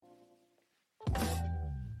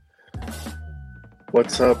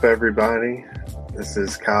What's up, everybody? This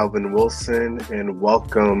is Calvin Wilson, and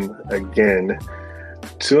welcome again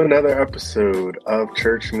to another episode of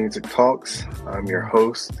Church Music Talks. I'm your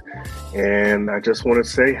host, and I just want to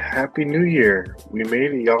say Happy New Year. We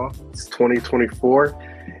made it, y'all. It's 2024,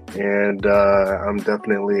 and I'm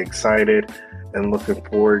definitely excited and looking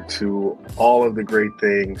forward to all of the great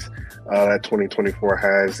things that 2024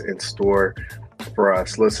 has in store for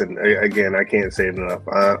us. Listen, again, I can't say it enough.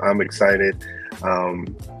 I'm excited.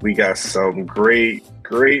 We got some great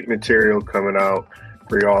material coming out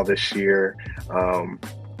for y'all this year.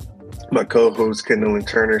 My co-host Kendall and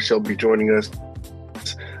Turner, she'll be joining us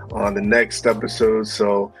on the next episode,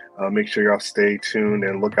 so make sure y'all stay tuned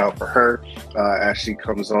and look out for her as she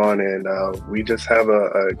comes on, and we just have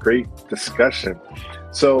a great discussion.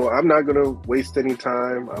 So I'm not going to waste any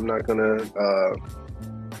time. I'm not going to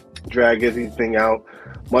drag anything out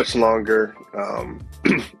much longer.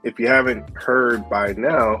 If you haven't heard by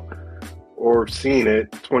now or seen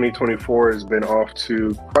it, 2024 has been off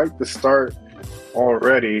to quite the start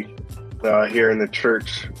already here in the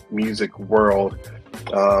church music world.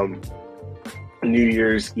 New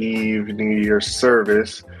Year's Eve, New Year's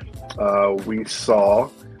service, we saw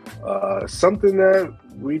something that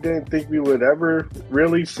we didn't think we would ever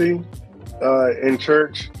really see in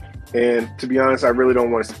church. And to be honest, I really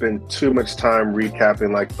don't want to spend too much time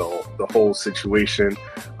recapping like the whole situation.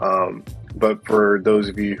 But for those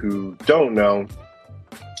of you who don't know,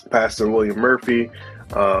 Pastor William Murphy,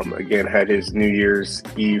 again, had his New Year's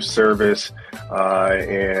Eve service,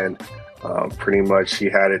 and pretty much he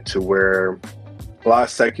had it to where a lot of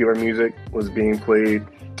secular music was being played,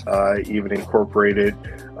 even incorporated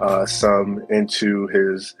some into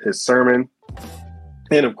his sermon.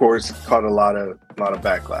 And of course, caught a lot of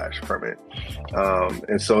backlash from it.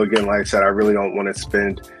 And so again, like I said, I really don't want to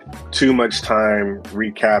spend too much time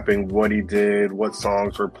recapping what he did, what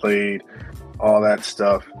songs were played, all that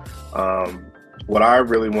stuff. What I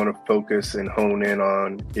really want to focus and hone in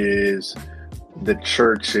on is the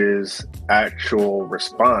church's actual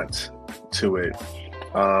response to it,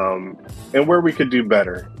 and where we could do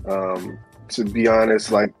better. To be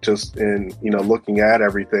honest, like just in, looking at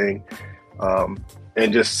everything,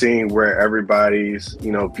 and just seeing where everybody's,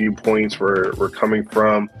 viewpoints were coming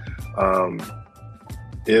from.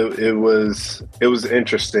 It was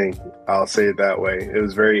interesting. I'll say it that way. It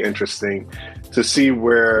was very interesting to see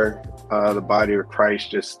where the body of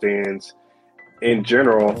Christ just stands in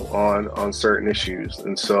general on certain issues.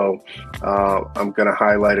 And so I'm going to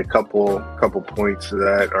highlight a couple points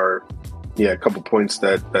that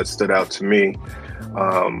stood out to me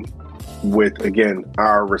with, again,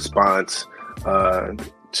 our response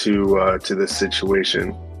to this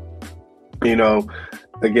situation.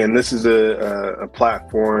 Again, this is a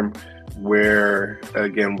platform where,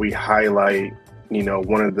 again, we highlight,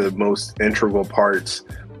 one of the most integral parts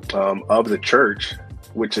of the church,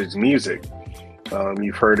 which is music.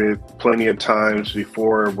 You've heard it plenty of times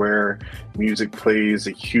before where music plays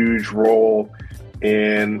a huge role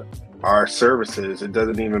in our services. It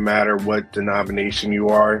doesn't even matter what denomination you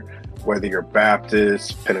are, whether you're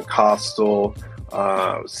Baptist, Pentecostal,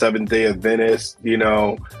 Seventh-day Adventist,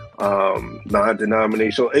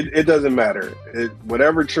 non-denominational. It doesn't matter.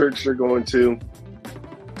 Whatever church you're going to,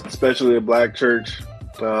 especially a black church,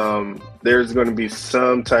 there's going to be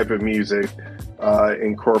some type of music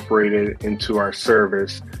incorporated into our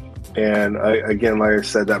service. And again, like I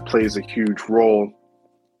said, that plays a huge role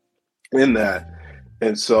in that.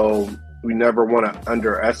 And so we never want to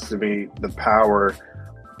underestimate the power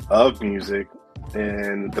of music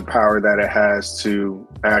and the power that it has to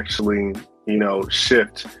actually,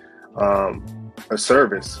 shift a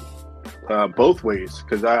service both ways.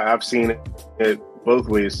 Because I've seen it both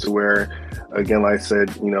ways, to where, again, like I said,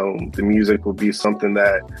 the music will be something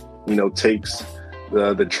that, takes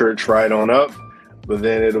the church right on up. But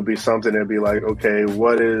then it'll be something that'll be like, okay,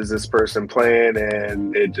 what is this person playing?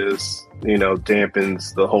 And it just,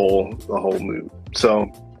 dampens the whole mood. So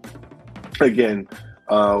again,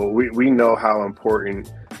 we know how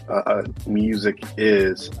important music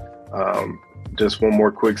is. Just one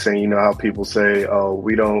more quick saying, how people say, oh,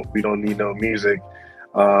 we don't need no music.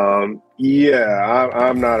 I'm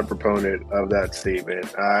not a proponent of that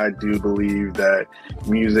statement. I do believe that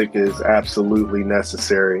music is absolutely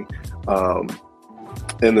necessary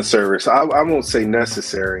in the service. I won't say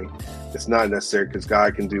necessary. It's not necessary because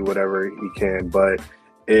God can do whatever he can, but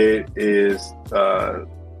it is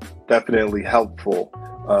definitely helpful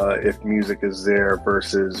if music is there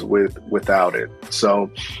versus without it.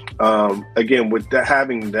 So again, with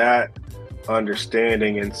having that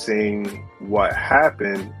understanding and seeing what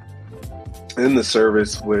happened, in the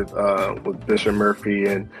service with Bishop Murphy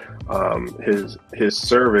and his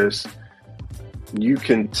service, you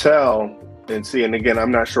can tell and see. And again,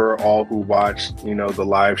 I'm not sure all who watched the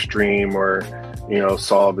live stream or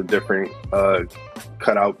saw the different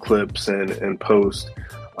cutout clips and posts,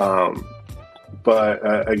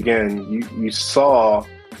 but again, you saw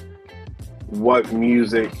what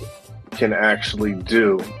music can actually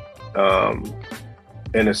do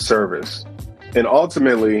in a service. And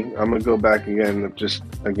ultimately, I'm going to go back again, just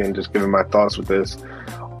giving my thoughts with this.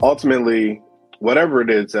 Ultimately, whatever it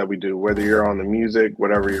is that we do, whether you're on the music,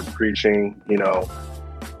 whatever you're preaching,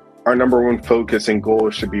 our number one focus and goal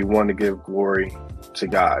should be one, to give glory to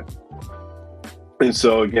God. And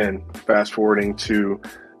so again, fast forwarding to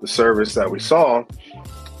the service that we saw,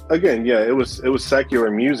 again, yeah, it was secular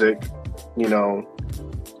music,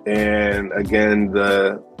 and again,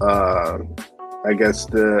 I guess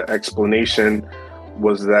the explanation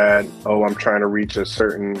was that, I'm trying to reach a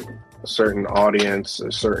certain audience,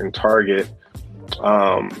 a certain target.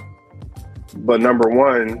 But number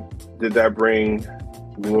one, did that bring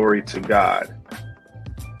glory to God?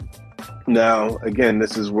 Now, again,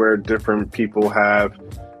 this is where different people have,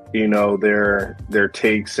 their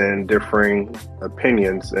takes and differing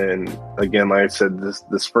opinions. And again, like I said,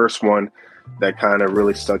 this first one that kind of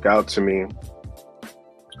really stuck out to me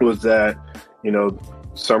was that,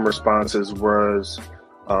 some responses was,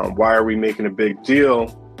 why are we making a big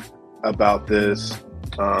deal about this?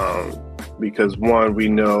 Because one, we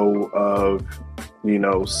know of,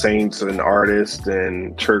 saints and artists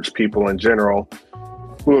and church people in general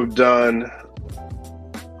who have done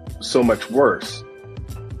so much worse.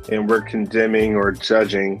 And we're condemning or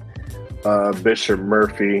judging Bishop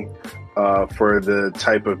Murphy for the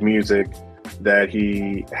type of music that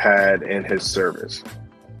he had in his service.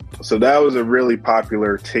 So that was a really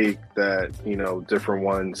popular take that, different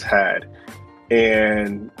ones had.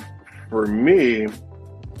 And for me,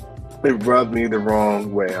 it rubbed me the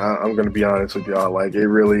wrong way. I'm going to be honest with y'all. Like, it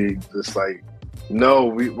really just like,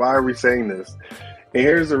 no, why are we saying this? And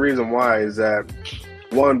here's the reason why is that,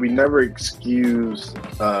 one, we never excuse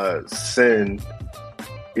sin,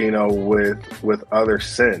 with other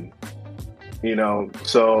sin,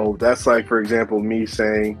 So that's like, for example, me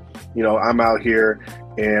saying, I'm out here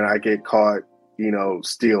and I get caught,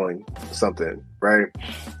 stealing something, right?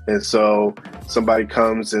 And so somebody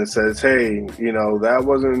comes and says, hey, that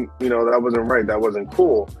wasn't right. That wasn't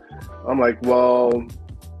cool. I'm like, well,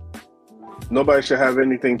 nobody should have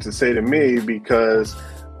anything to say to me because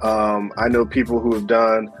I know people who have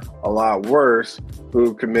done a lot worse, who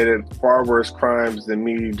have committed far worse crimes than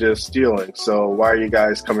me just stealing. So why are you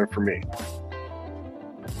guys coming for me?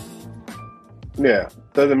 Yeah,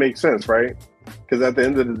 doesn't make sense, right? Because at the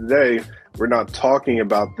end of the day, we're not talking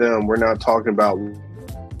about them. We're not talking about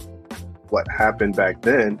what happened back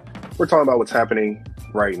then. We're talking about what's happening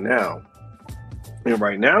right now. And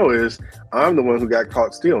right now is, I'm the one who got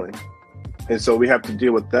caught stealing. And so we have to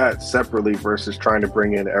deal with that separately versus trying to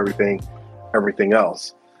bring in everything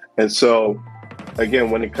else. And so, again,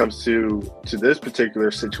 when it comes to this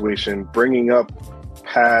particular situation, bringing up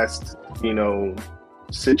past,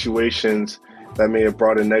 situations that may have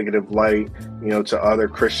brought a negative light, to other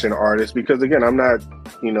Christian artists, because again, I'm not,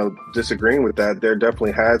 disagreeing with that. There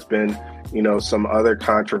definitely has been, some other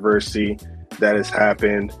controversy that has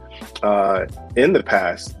happened in the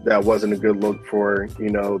past that wasn't a good look for,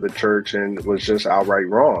 the church and was just outright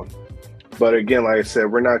wrong. But again, like I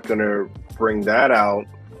said, we're not going to bring that out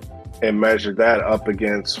and measure that up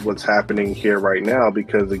against what's happening here right now,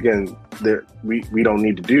 because again, we don't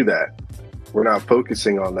need to do that. We're not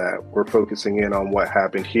focusing on that. We're focusing in on what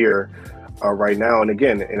happened here right now. And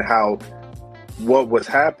again, and how what was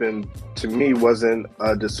happened to me wasn't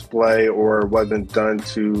a display or wasn't done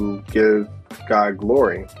to give God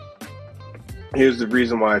glory. Here's the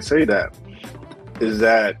reason why I say that is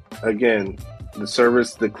that, again,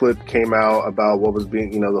 the clip came out about what was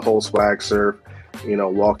being, the whole swag surf,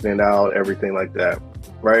 walking it out, everything like that,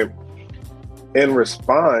 right? In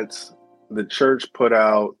response, the church put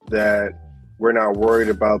out that we're not worried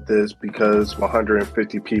about this because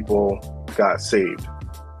 150 people got saved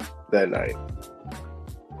that night.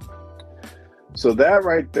 So that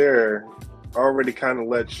right there already kind of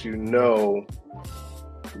lets you know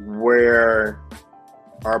where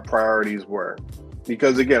our priorities were.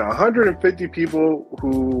 Because again, 150 people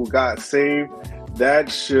who got saved,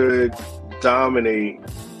 that should dominate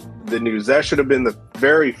the news. That should have been the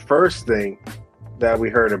very first thing that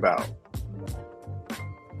we heard about.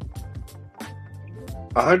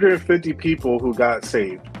 150 people who got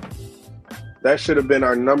saved. That should have been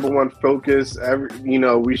our number one focus.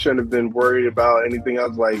 We shouldn't have been worried about anything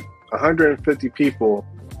else. Like, 150 people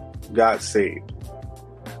got saved.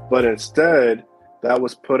 But instead, that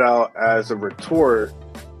was put out as a retort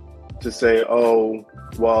to say, oh,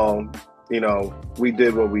 well, we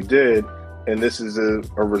did what we did, and this is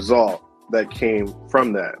a result that came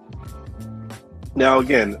from that. Now,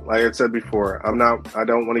 again, like I said before, I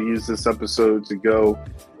don't want to use this episode to go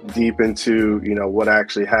deep into, what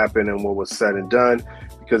actually happened and what was said and done,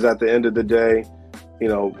 because at the end of the day,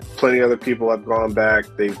 plenty of other people have gone back.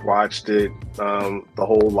 They've watched it, the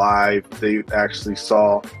whole live. They actually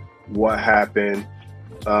saw what happened.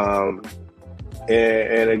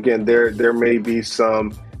 And again, there may be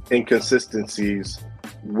some inconsistencies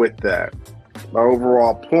with that. My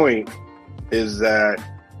overall point is that,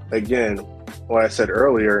 again, what I said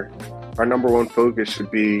earlier, our number one focus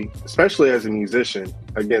should be, especially as a musician,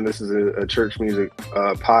 again, this is a church music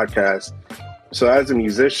podcast. So as a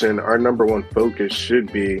musician, our number one focus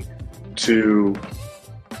should be to,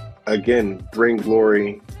 again, bring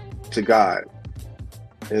glory to God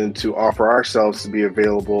and to offer ourselves to be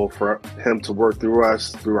available for him to work through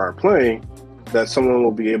us, through our playing, that someone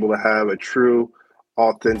will be able to have a true,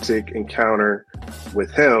 authentic encounter with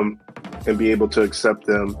him and be able to accept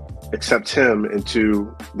him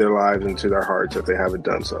into their lives, into their hearts if they haven't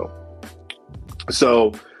done so.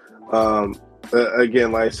 So,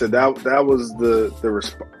 again, like I said, that was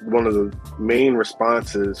one of the main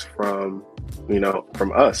responses from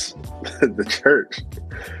us, the church.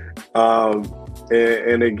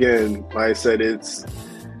 And again, like I said, it's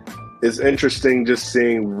interesting just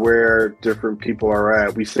seeing where different people are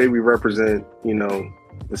at. We say we represent, the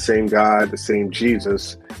same God, the same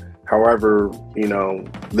Jesus. However,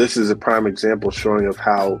 this is a prime example showing of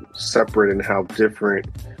how separate and how different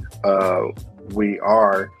we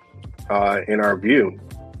are in our view.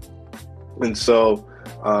 And so,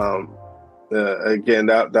 again,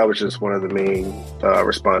 that was just one of the main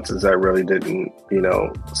responses that really didn't,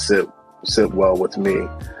 sit well with me.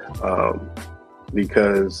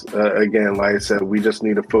 Because, again, like I said, we just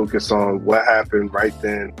need to focus on what happened right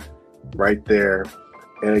then, right there.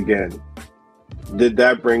 And again, did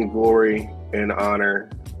that bring glory and honor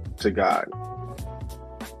to God?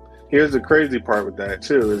 Here's the crazy part with that,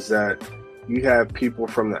 too, is that you have people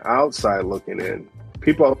from the outside looking in,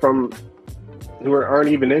 people who aren't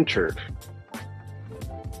even in church,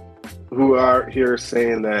 who are here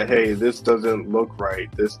saying that, hey, this doesn't look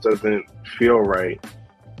right, this doesn't feel right.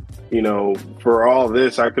 For all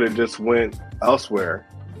this, I could have just went elsewhere.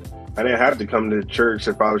 I didn't have to come to church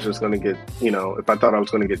if I was just going to get, if I thought I was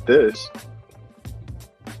going to get this.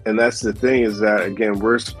 And that's the thing, is that, again,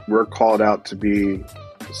 we're called out to be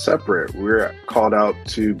separate. We're called out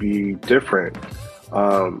to be different.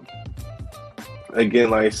 Again,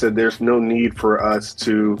 like I said, there's no need for us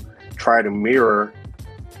to try to mirror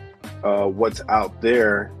what's out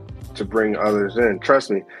there to bring others in. Trust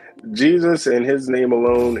me, Jesus and his name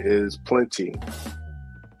alone is plenty.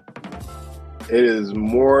 It is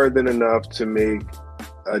more than enough to make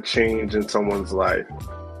a change in someone's life.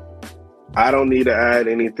 I don't need to add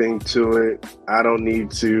anything to it. I don't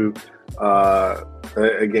need to,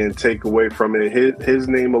 again, take away from it. His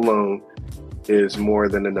name alone is more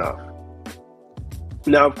than enough.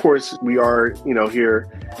 Now, of course, we are, here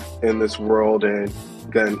in this world, and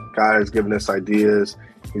again, God has given us ideas.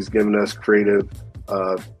 He's given us creative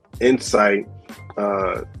insight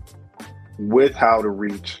with how to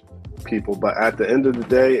reach people. But at the end of the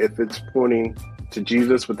day, if it's pointing to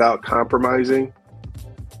Jesus without compromising,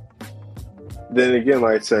 then again,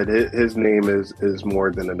 like I said, his name is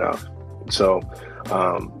more than enough. So,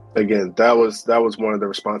 again, that was one of the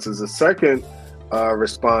responses. The second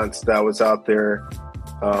response that was out there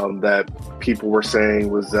that people were saying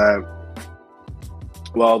was that,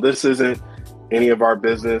 well, this isn't any of our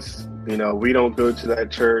business. We don't go to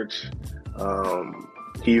that church.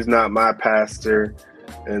 He's not my pastor.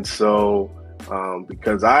 And so,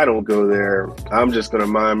 because I don't go there, I'm just going to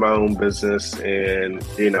mind my own business. And,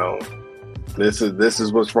 this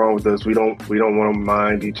is what's wrong with us. We don't want to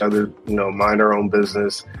mind each other, mind our own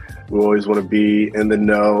business. We always want to be in the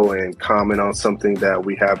know and comment on something that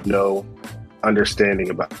we have no understanding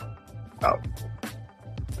about.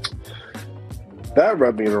 That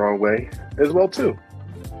rubbed me the wrong way as well, too.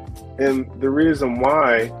 And the reason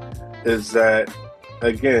why is that,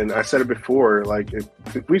 again, I said it before, like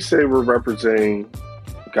if we say we're representing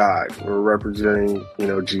God, we're representing,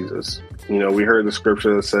 Jesus. We heard the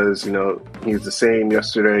scripture that says, he's the same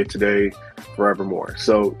yesterday, today, forevermore.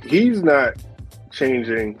 So he's not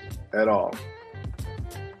changing at all.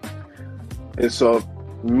 And so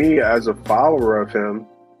me as a follower of him,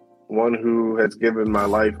 one who has given my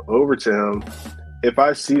life over to him, if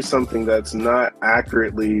I see something that's not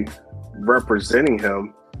accurately representing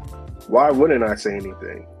him, why wouldn't I say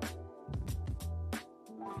anything?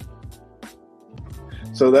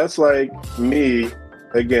 So that's like me,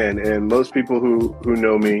 again, and most people who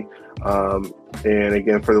know me, and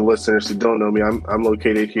again, for the listeners who don't know me, I'm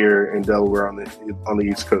located here in Delaware on the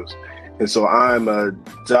East Coast. And so I'm a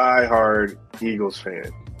diehard Eagles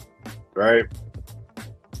fan, right?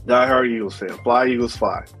 Diehard Eagles fan. Fly, Eagles,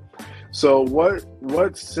 fly. So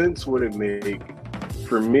what sense would it make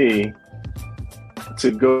for me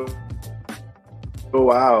to go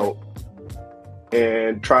out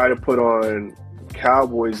and try to put on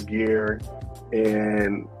Cowboys gear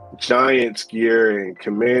and Giants gear and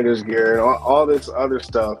Commanders gear and all this other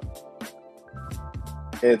stuff?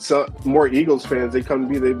 And so more Eagles fans, they come to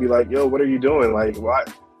me, they'd be like, yo, what are you doing? Like, why?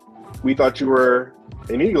 We thought you were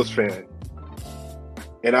an Eagles fan.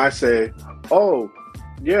 And I say, oh,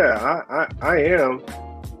 yeah, I am.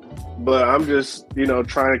 But I'm just,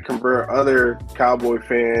 trying to convert other Cowboy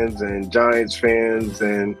fans and Giants fans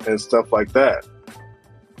and stuff like that.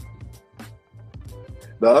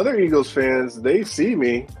 The other Eagles fans, they see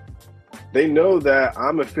me. They know that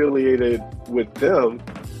I'm affiliated with them.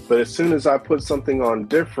 But as soon as I put something on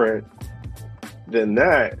different than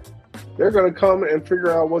that, they're going to come and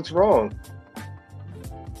figure out what's wrong.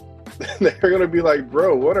 They're going to be like,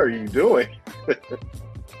 bro, what are you doing?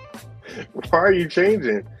 Why are you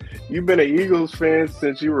changing? You've been an Eagles fan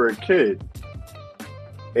since you were a kid.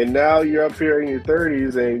 And now you're up here in your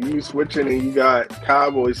 30s and you switching and you got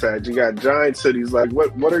Cowboys hats, you got Giants hoodies. Like,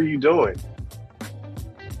 what are you doing?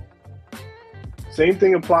 Same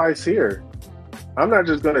thing applies here. I'm not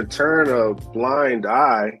just going to turn a blind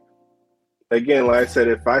eye. Again, like I said,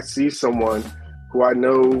 if I see someone who I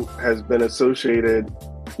know has been associated,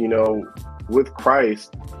 with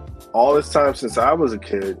Christ all this time since I was a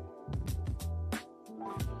kid,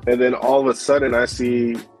 and then all of a sudden I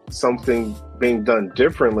see something being done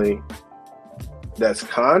differently that's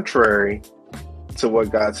contrary to what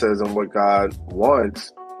God says and what God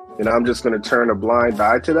wants, and I'm just going to turn a blind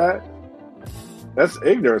eye to that, that's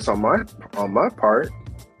ignorance on my part.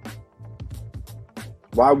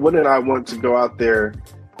 Why wouldn't I want to go out there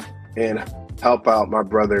and help out my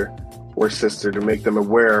brother or sister to make them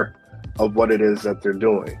aware of what it is that they're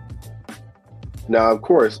doing? Now, of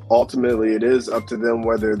course, ultimately it is up to them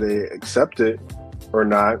whether they accept it or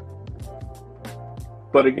not.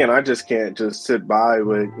 But again, I just can't just sit by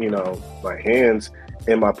with, my hands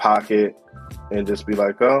in my pocket and just be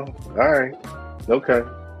like, oh, all right, okay.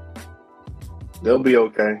 They'll be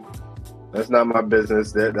okay. That's not my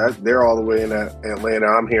business. They're all the way in Atlanta.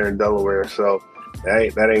 I'm here in Delaware, so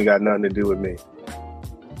that ain't got nothing to do with me.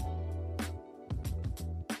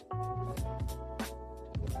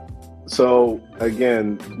 So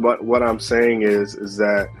again, what I'm saying is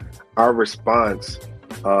that our response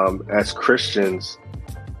as Christians,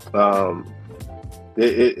 it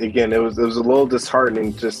was a little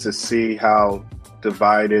disheartening just to see how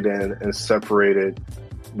divided and separated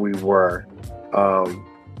we were.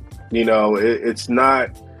 It's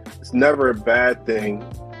never a bad thing,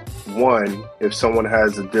 one, if someone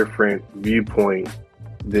has a different viewpoint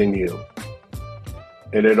than you.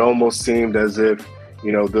 And it almost seemed as if,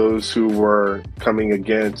 those who were coming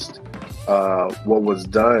against what was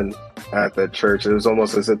done at that church, it was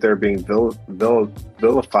almost as if they're being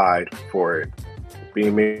vilified for it,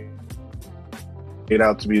 being made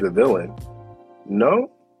out to be the villain. No,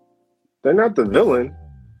 they're not the villain.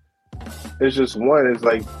 It's just one, it's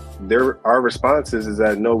like our response is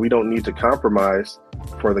that no, we don't need to compromise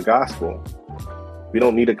for the gospel. We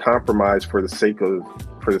don't need to compromise for the sake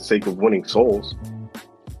of winning souls.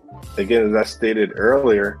 Again, as I stated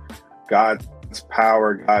earlier, God's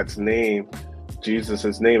power, God's name,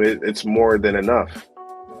 Jesus' name, it's more than enough.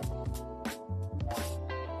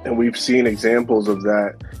 And we've seen examples of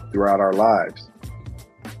that throughout our lives.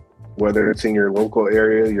 Whether it's in your local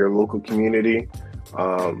area, your local community,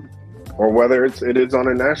 or whether it is on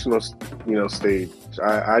a national, stage.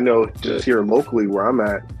 I know just here locally where I'm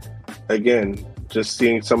at, again, just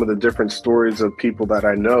seeing some of the different stories of people that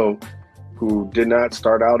I know who did not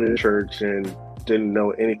start out in church and didn't know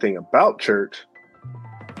anything about church,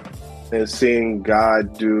 and seeing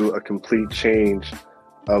God do a complete change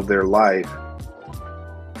of their life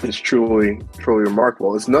is truly, truly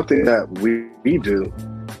remarkable. It's nothing that we do.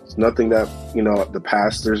 It's nothing that, the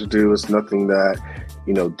pastors do. It's nothing that,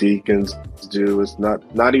 deacons do. It's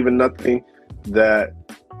not even nothing that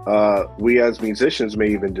we as musicians may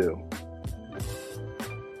even do.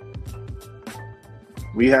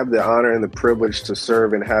 We have the honor and the privilege to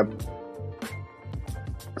serve and have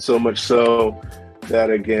so much so that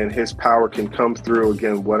again, his power can come through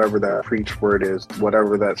again, whatever that preach word is,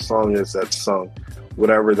 whatever that song is that's sung,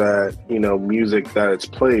 whatever that, music that it's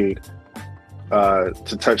played,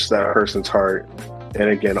 to touch that person's heart. And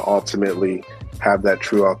again, ultimately have that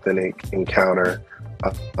true, authentic encounter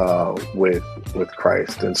with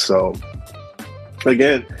Christ. And so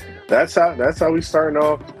again, that's how we starting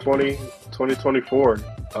off 2024.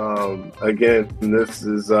 Again, this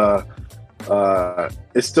is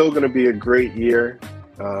it's still going to be a great year.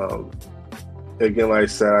 Again, like I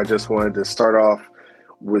said, I just wanted to start off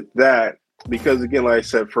with that because, again, like I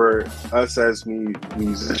said, for us as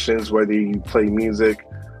musicians, whether you play music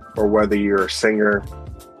or whether you're a singer,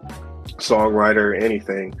 songwriter,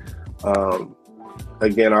 anything,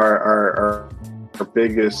 again, our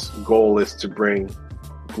biggest goal is to bring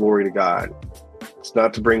glory to God. It's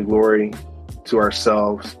not to bring glory to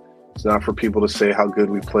ourselves. It's not for people to say how good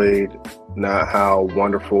we played, not how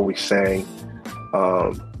wonderful we sang,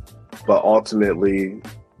 but ultimately,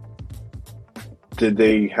 did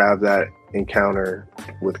they have that encounter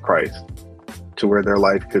with Christ to where their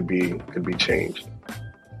life could be changed?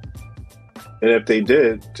 And if they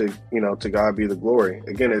did, to God be the glory.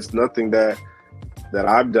 Again, it's nothing that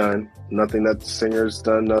I've done, nothing that the singer's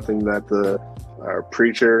done, nothing that our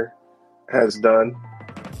preacher has done.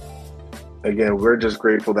 Again, we're just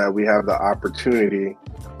grateful that we have the opportunity,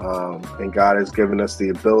 and God has given us the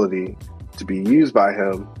ability to be used by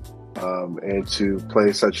Him, and to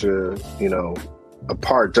play such a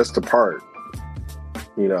part,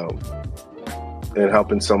 and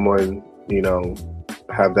helping someone,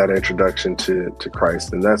 have that introduction to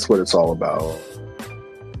Christ. And that's what it's all about.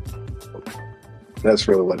 That's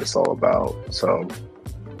really what it's all about. So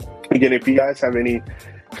again, if you guys have any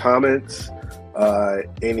comments,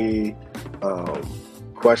 any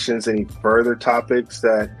questions, any further topics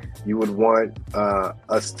that you would want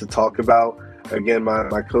us to talk about, again,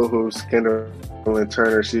 my co-host Kendall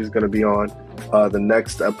Turner, she's going to be on the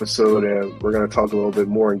next episode, and we're going to talk a little bit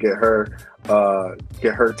more and get her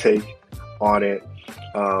take on it.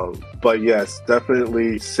 But yes,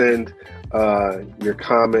 definitely send your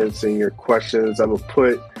comments and your questions. I will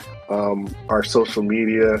put our social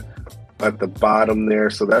media at the bottom there.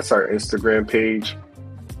 So that's our Instagram page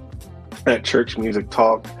at Church Music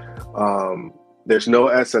Talk. There's no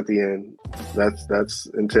S at the end. That's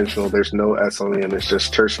intentional. There's no S on the end. It's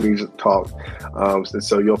just Church Music Talk. And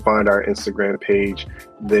so you'll find our Instagram page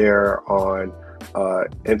there on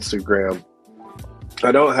Instagram.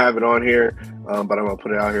 I don't have it on here, but I'm going to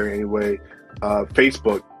put it out here anyway.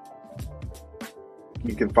 Facebook.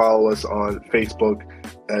 You can follow us on Facebook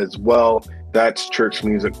as well. That's Church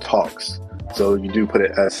Music Talks. So you do put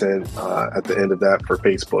an S in at the end of that for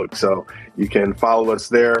Facebook. So you can follow us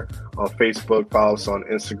there on Facebook, follow us on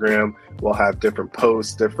Instagram. We'll have different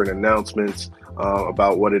posts, different announcements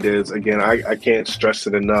about what it is. Again, I can't stress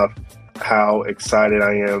it enough how excited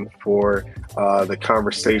I am for the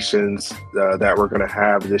conversations that we're going to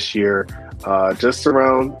have this year, just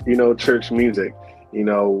around, church music.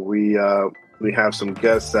 We have some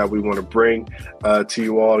guests that we want to bring to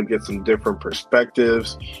you all to get some different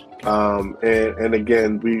perspectives. And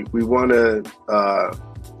again, we want to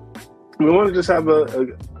just have a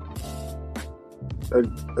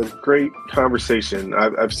great conversation.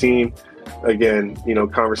 I've seen, again,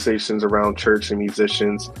 conversations around church and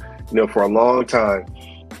musicians, for a long time.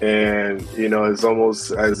 And, it's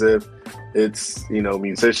almost as if it's,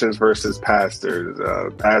 musicians versus pastors,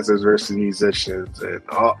 pastors versus musicians, and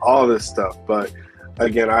all this stuff. But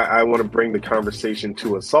again, I want to bring the conversation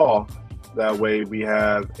to us all. That way we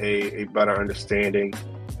have a better understanding,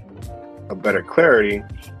 a better clarity.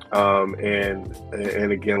 And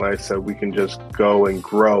again, like I said, we can just go and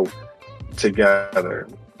grow together.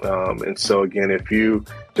 And so again, if you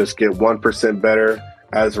just get 1% better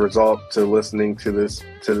as a result to listening to this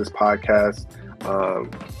podcast,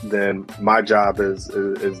 then my job is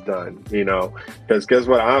done, because guess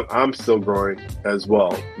what? I'm still growing as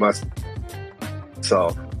well myself,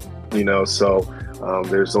 so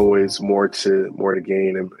there's always more to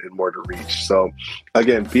gain and more to reach. So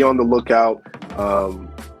again, be on the lookout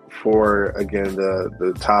for, again,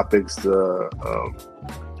 the topics, the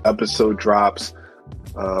episode drops.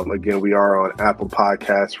 Again, we are on Apple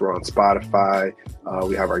Podcasts, we're on Spotify,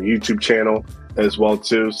 we have our YouTube channel as well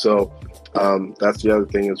too. So that's the other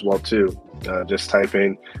thing as well too. Just type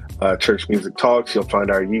in Church Music Talks. You'll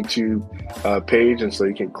find our YouTube page, and so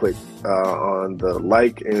you can click on the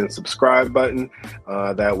like and subscribe button.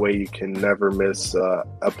 That way you can never miss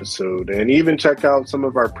episode, and even check out some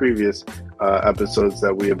of our previous episodes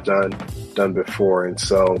that we have done before. And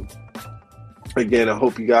so again, I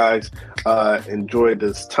hope you guys enjoyed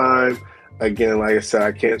this time. Again, like I said,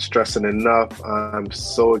 I can't stress it enough. I'm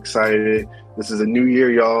so excited. This is a new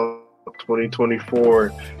year, y'all,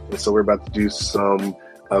 2024. And so we're about to do some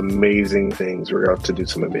amazing things. We're about to do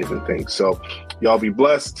some amazing things. So y'all be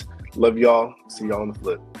blessed. Love y'all. See y'all on the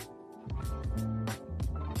flip.